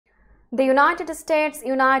The United States,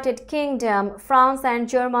 United Kingdom, France and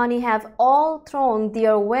Germany have all thrown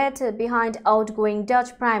their weight behind outgoing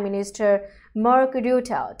Dutch Prime Minister Mark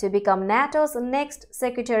Rutte to become NATO's next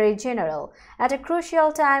Secretary General at a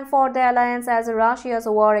crucial time for the alliance as Russia's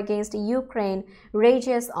war against Ukraine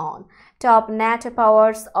rages on. Top NATO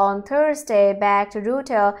powers on Thursday backed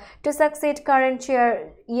Rutte to succeed current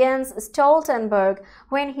chair Jens Stoltenberg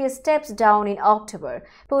when he steps down in October,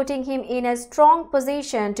 putting him in a strong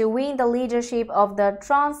position to win the leadership of the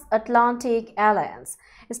transatlantic alliance.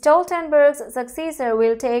 Stoltenberg's successor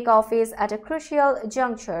will take office at a crucial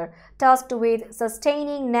juncture, tasked with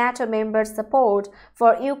sustaining NATO members' support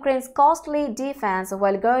for Ukraine's costly defense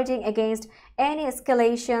while guarding against any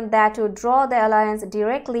escalation that would draw the alliance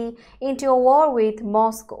directly into a war with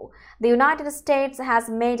Moscow. The United States has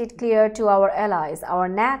made it clear to our allies, our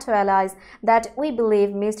NATO allies, that we believe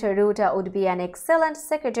Mr. Rutte would be an excellent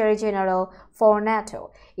Secretary General for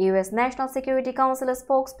NATO. U.S. National Security Council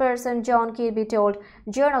spokesperson John Kirby told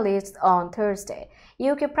journalists on Thursday.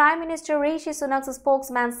 UK Prime Minister Rishi Sunak's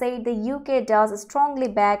spokesman said the UK does strongly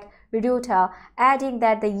back Rutte, adding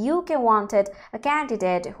that the UK wanted a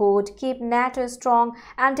candidate who would keep NATO strong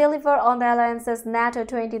and deliver on the alliance's NATO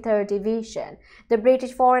 2030 vision. The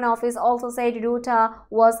British Foreign Office also said Rutte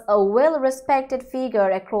was a well-respected figure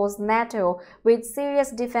across NATO with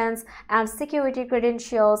serious defense and security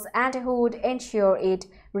credentials and who would ensure it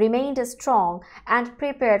remained strong and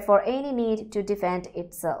prepared for any need to defend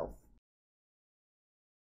itself.